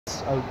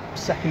a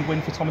second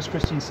win for Thomas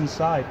Christensen's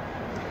side?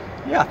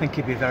 Yeah, I think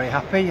he'd be very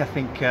happy. I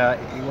think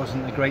it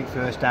wasn't a great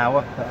first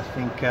hour, but I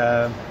think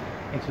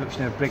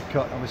introduction of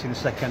Brigcutt obviously in the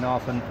second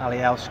half and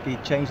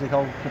Alioski changed the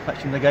whole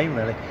complexion of the game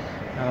really.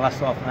 The last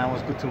half an hour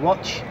was good to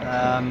watch.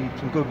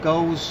 Some good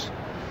goals.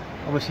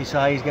 Obviously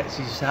Saiz gets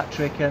his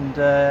hat-trick and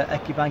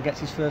Ekiban gets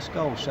his first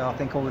goal. So I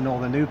think all in all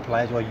the new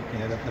players, well,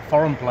 the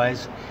foreign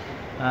players,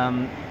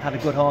 had a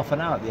good half an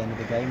hour at the end of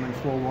the game, and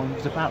 4-1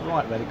 was about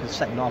right really, because the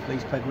second half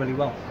Leeds played really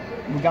well.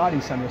 Regarding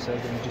Samuel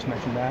Saiz, you just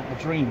mentioned there,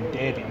 a dream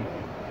debut.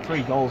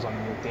 3 goals on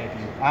your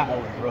debut at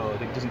Elland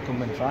Road. It doesn't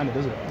come any finer,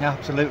 does it? Yeah,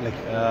 absolutely.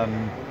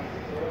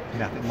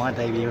 I think my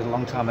debut was a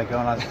long time ago,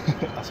 and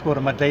I scored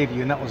on my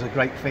debut, and that was a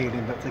great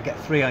feeling. But to get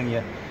 3 on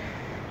your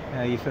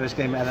first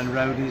game at Elland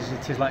Road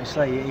it is like you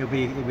say, he'll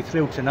be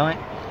thrilled tonight.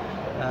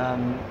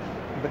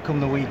 But come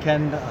the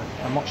weekend,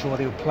 I'm not sure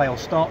whether he'll play or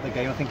start the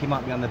game. I think he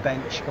might be on the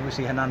bench.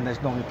 Obviously,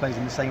 Hernandez normally plays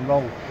in the same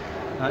role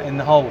in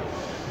the hole,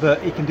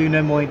 but he can do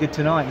no more than he did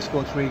tonight. He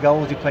scored 3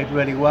 goals. He played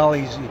really well.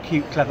 He's a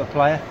cute, clever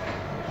player.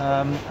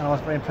 And I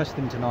was very impressed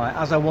with him tonight,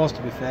 as I was,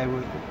 to be fair,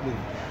 with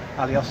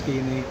Alioski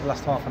in the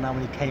last half an hour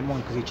when he came on,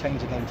 because he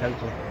changed the game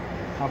totally.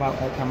 How about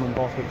Cameron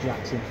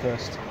Borthwick-Jackson,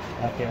 first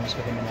appearance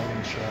for him in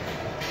Orange shirt?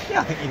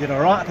 Yeah, I think he did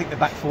all right. I think the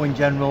back 4 in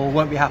general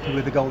won't be happy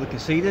with the goal they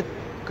conceded,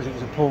 because it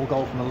was a poor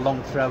goal from a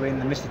long throw in.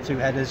 They missed the 2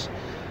 headers.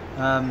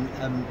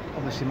 And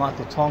obviously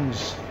Michael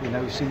Tongs,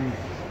 we've seen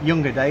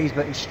younger days,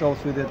 but he strolled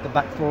through the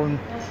back 4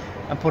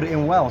 and put it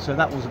in well. So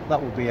that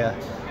would be a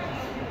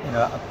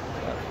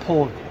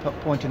poor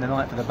point in the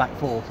night for the back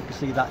 4 to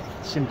see that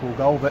simple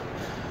goal, but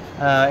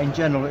in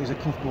general it was a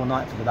comfortable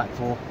night for the back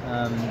 4.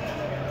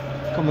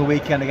 Come the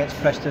weekend against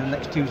Preston,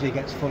 next Tuesday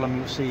against Fulham,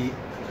 you'll see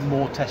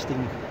more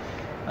testing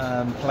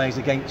players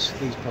against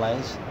these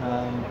players.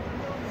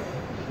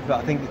 But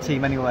I think the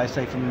team anyway,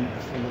 say for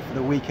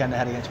the weekend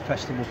ahead against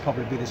Preston, will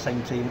probably be the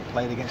same team that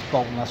played against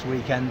Bolton last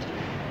weekend.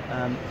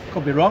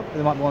 Could be wrong,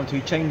 there might be 1 or 2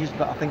 changes,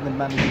 but I think the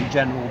manager in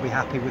general will be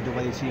happy with the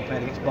way the team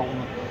played against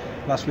Bolton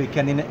last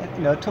weekend in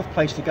a tough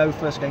place to go,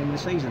 first game of the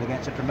season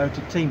against a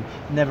promoted team.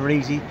 Never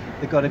easy.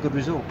 They got a good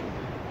result.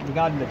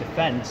 Regarding the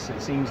defence,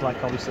 it seems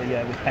like obviously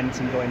with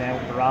Penton going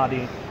out,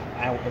 Berardi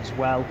out as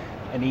well,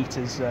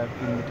 Anita's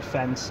in the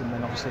defence, and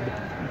then obviously they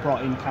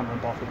brought in Cameron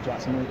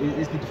Borthwick-Jackson.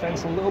 Is the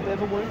defence a little bit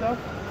of a worry though?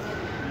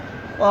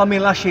 Well, I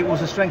mean, last year it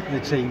was the strength of the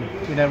team.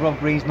 Rob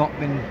Green's not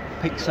been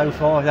picked so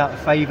far, he's out of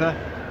favour.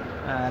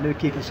 New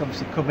keeper's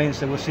obviously come in,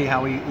 so we'll see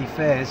how he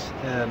fares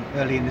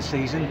early in the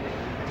season.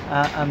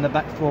 And the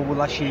back 4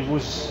 last year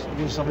was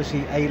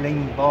obviously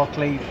Ayling,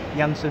 Barkley,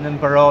 Janssen and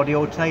Berardi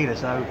or Taylor.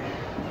 So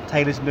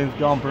Taylor's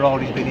moved on,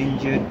 Berardi's been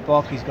injured,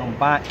 Barkley's gone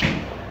back,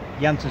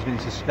 Janssen's been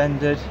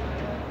suspended.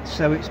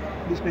 So it's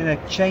been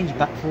a change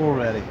back 4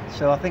 really.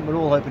 So I think we're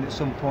all hoping at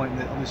some point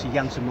that obviously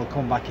Janssen will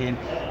come back in.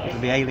 It'll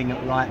be Ayling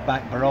at right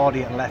back,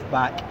 Berardi at left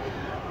back,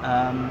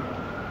 and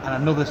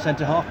another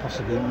centre half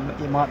possibly.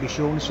 It might be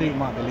Shaughnessy, it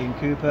might be Liam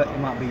Cooper, it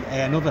might be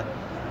another.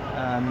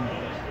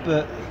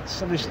 But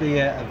it's obviously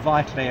a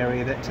vital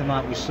area that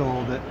tonight we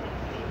saw that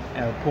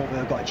Port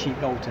Vale got a cheap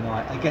goal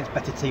tonight. Against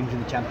better teams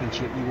in the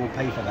Championship, you will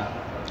pay for that.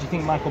 Do you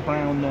think Michael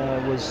Brown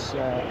was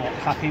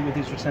happy with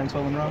his return to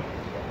Elland Road?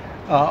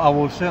 I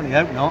will certainly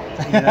hope not.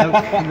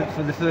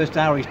 For the first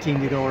hour his team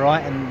did all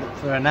right, and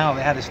for an hour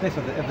they had a sniff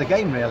of the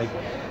game really.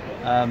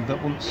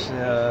 But once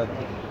the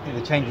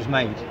change was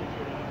made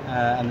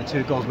and the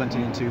 2 goals went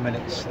in 2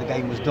 minutes, the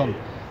game was done.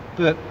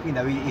 But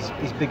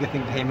his bigger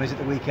thing for him is at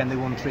the weekend they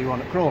won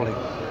 3-1 at Crawley,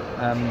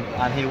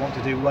 and he'll want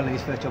to do well in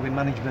his first job in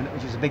management,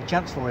 which is a big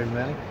chance for him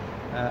really.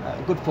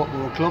 A good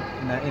football club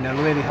in a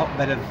really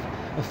hotbed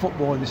of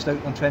football in the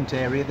Stoke-on-Trent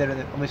area. They're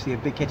obviously a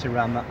big hit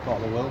around that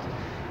part of the world,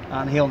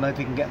 and he'll know if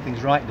he can get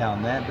things right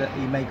down there, but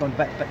he may go on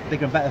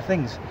bigger and better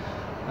things.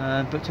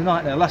 But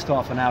tonight, the last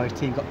half an hour, his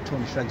team got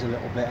torn to shreds a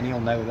little bit, and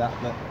he'll know that.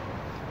 But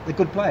they're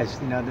good players,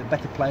 the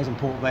better players than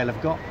Port Vale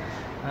have got,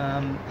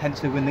 hence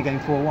they win the game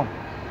 4-1.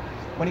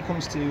 When it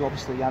comes to,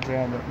 obviously,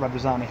 Adrian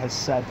Radrizzani has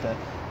said that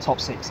top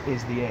 6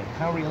 is the aim.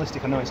 How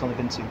realistic, I know it's only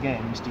been 2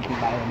 games, do you think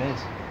that aim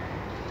is?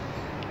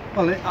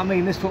 Well, I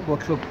mean, this football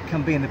club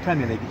can be in the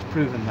Premier League, it's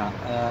proven that.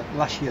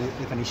 Last year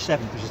they finished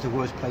 7th, which is the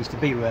worst place to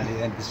be really at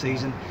the end of the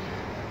season.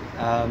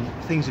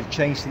 Things have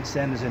changed since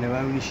then, there's a new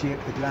ownership,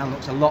 the ground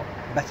looks a lot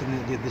better than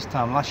it did this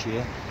time last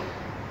year.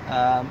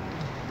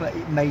 But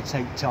it may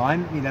take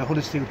time.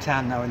 Huddersfield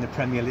Town now in the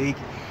Premier League.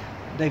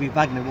 David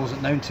Wagner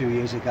wasn't known 2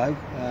 years ago.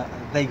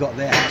 They got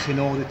their house in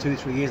order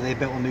 2-3 years. They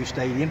built a new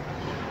stadium,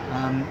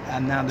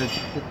 and now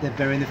they're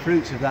bearing the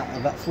fruits of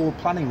that forward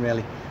planning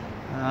really.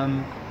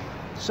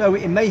 So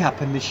it may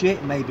happen this year,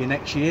 it may be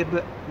next year,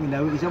 but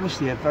he's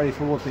obviously a very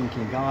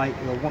forward-thinking guy.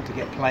 He'll want to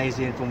get players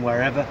in from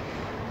wherever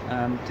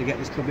to get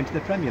this club into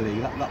the Premier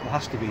League. That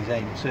has to be his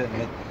aim,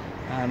 certainly.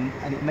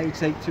 And it may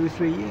take 2 or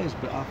 3 years,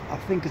 but I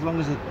think as long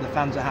as the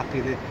fans are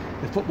happy, the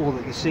football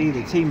that they see,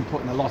 the team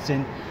putting a lot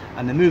in,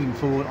 and they're moving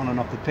forward on and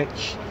off the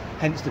pitch,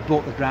 hence they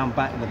brought the ground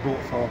back and they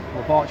brought for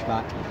Barch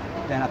back,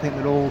 then I think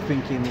they're all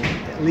thinking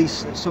at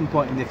least at some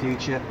point in the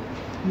future,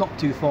 not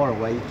too far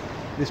away,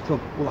 this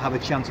club will have a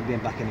chance of being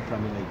back in the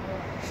Premier League.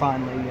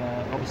 Finally,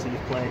 obviously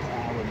you've played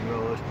at Ellen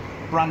Road.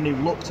 Brand new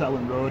look to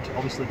Ellen Road.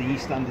 Obviously the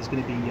East Stand is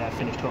going to be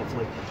finished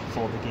hopefully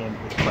for the game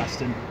with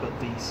Preston, but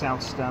the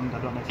South Stand,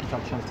 I don't know if you've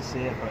had a chance to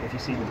see it, but if you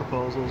see the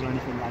proposals or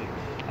anything like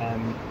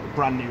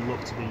brand new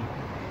look to the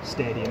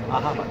stadium.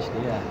 I have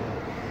actually, yeah.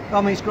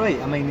 I mean, it's great.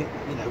 I mean,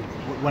 you know,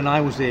 when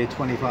I was here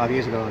 25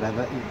 years ago or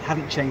whatever, it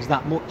hadn't changed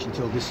that much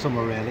until this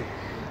summer really.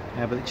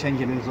 But the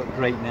changing rooms look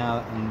great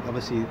now, and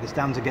obviously the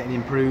stands are getting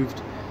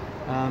improved.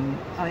 And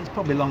it's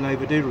probably long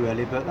overdue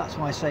really, but that's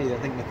why I say that I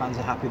think the fans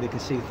are happy. They can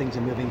see things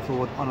are moving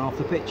forward on and off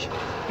the pitch,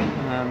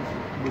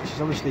 which is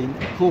obviously,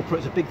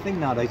 corporate's a big thing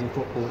nowadays in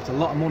football. It's a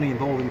lot of money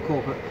involved in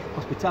corporate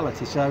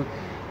hospitality, so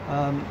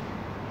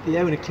the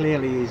owner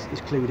clearly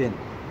is clued in.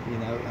 You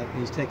know,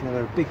 he's taken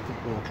over a big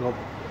football club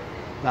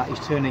that is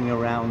turning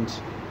around,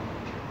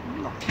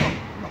 not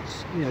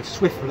you know,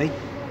 swiftly,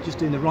 just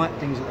doing the right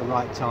things at the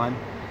right time.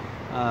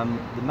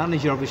 The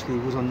manager obviously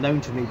was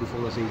unknown to me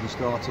before the season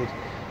started.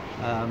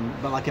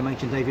 But like I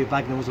mentioned, David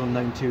Wagner was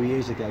unknown 2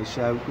 years ago,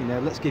 so you know,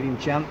 let's give him a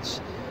chance.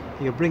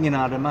 He'll bring in,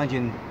 I'd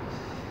imagine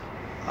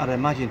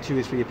 2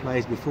 or 3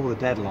 players before the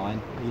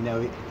deadline. You know,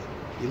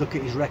 you look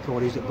at his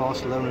record, he's at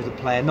Barcelona as a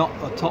player, not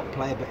a top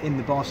player, but in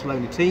the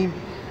Barcelona team,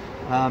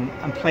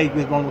 and played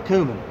with Ronald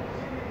Koeman.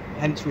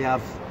 Hence we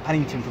have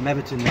Pennington from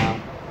Everton now.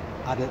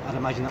 I'd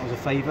imagine that was a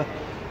favour.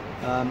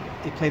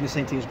 He played in the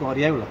same team as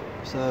Guardiola,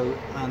 so,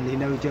 and you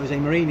know Jose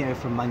Mourinho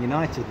from Man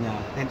United now.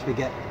 Hence we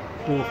get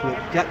Borthwick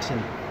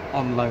Jackson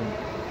on loan.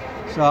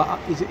 So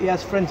he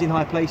has friends in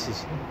high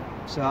places.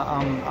 So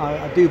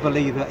I do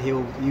believe that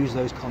he'll use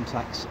those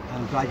contacts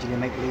and gradually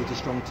make Leeds a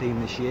strong team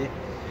this year.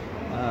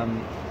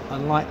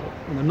 Unlike,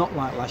 you know, not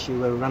like last year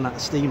where we ran out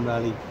of steam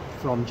really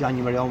from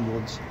January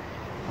onwards.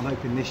 I'm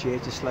hoping this year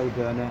it's a slow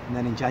burner, and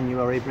then in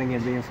January bring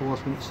in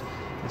reinforcements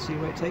and see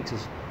where it takes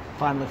us.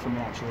 Finally from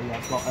me actually,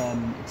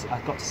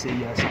 I've got to see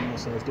Samuel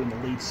Saiz doing the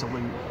Leeds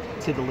salute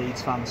to the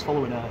Leeds fans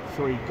following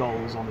 3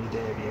 goals on his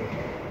debut.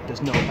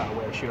 There's no better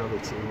way surely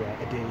to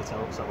endear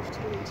yourself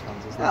to the Leeds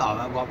fans, is there?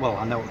 No, well,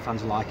 I know what the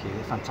fans are like here.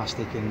 They're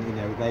fantastic, and you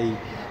know they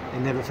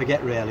never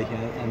forget really.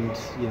 And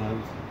you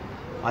know,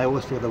 I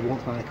always feel the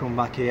warmth when they come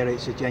back here.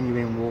 It's a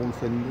genuine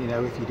warmth, and you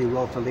know, if you do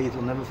well for Leeds,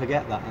 they'll never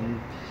forget that. And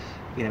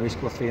you know, he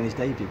scored 3 on his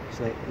debut.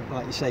 So,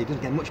 like you say, it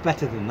doesn't get much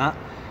better than that.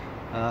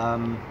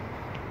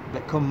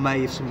 But come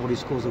May, if somebody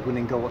scores a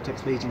winning goal that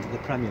takes Leeds into the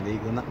Premier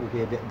League, then that will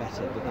be a bit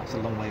better. But that's a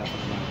long way off at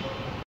the moment.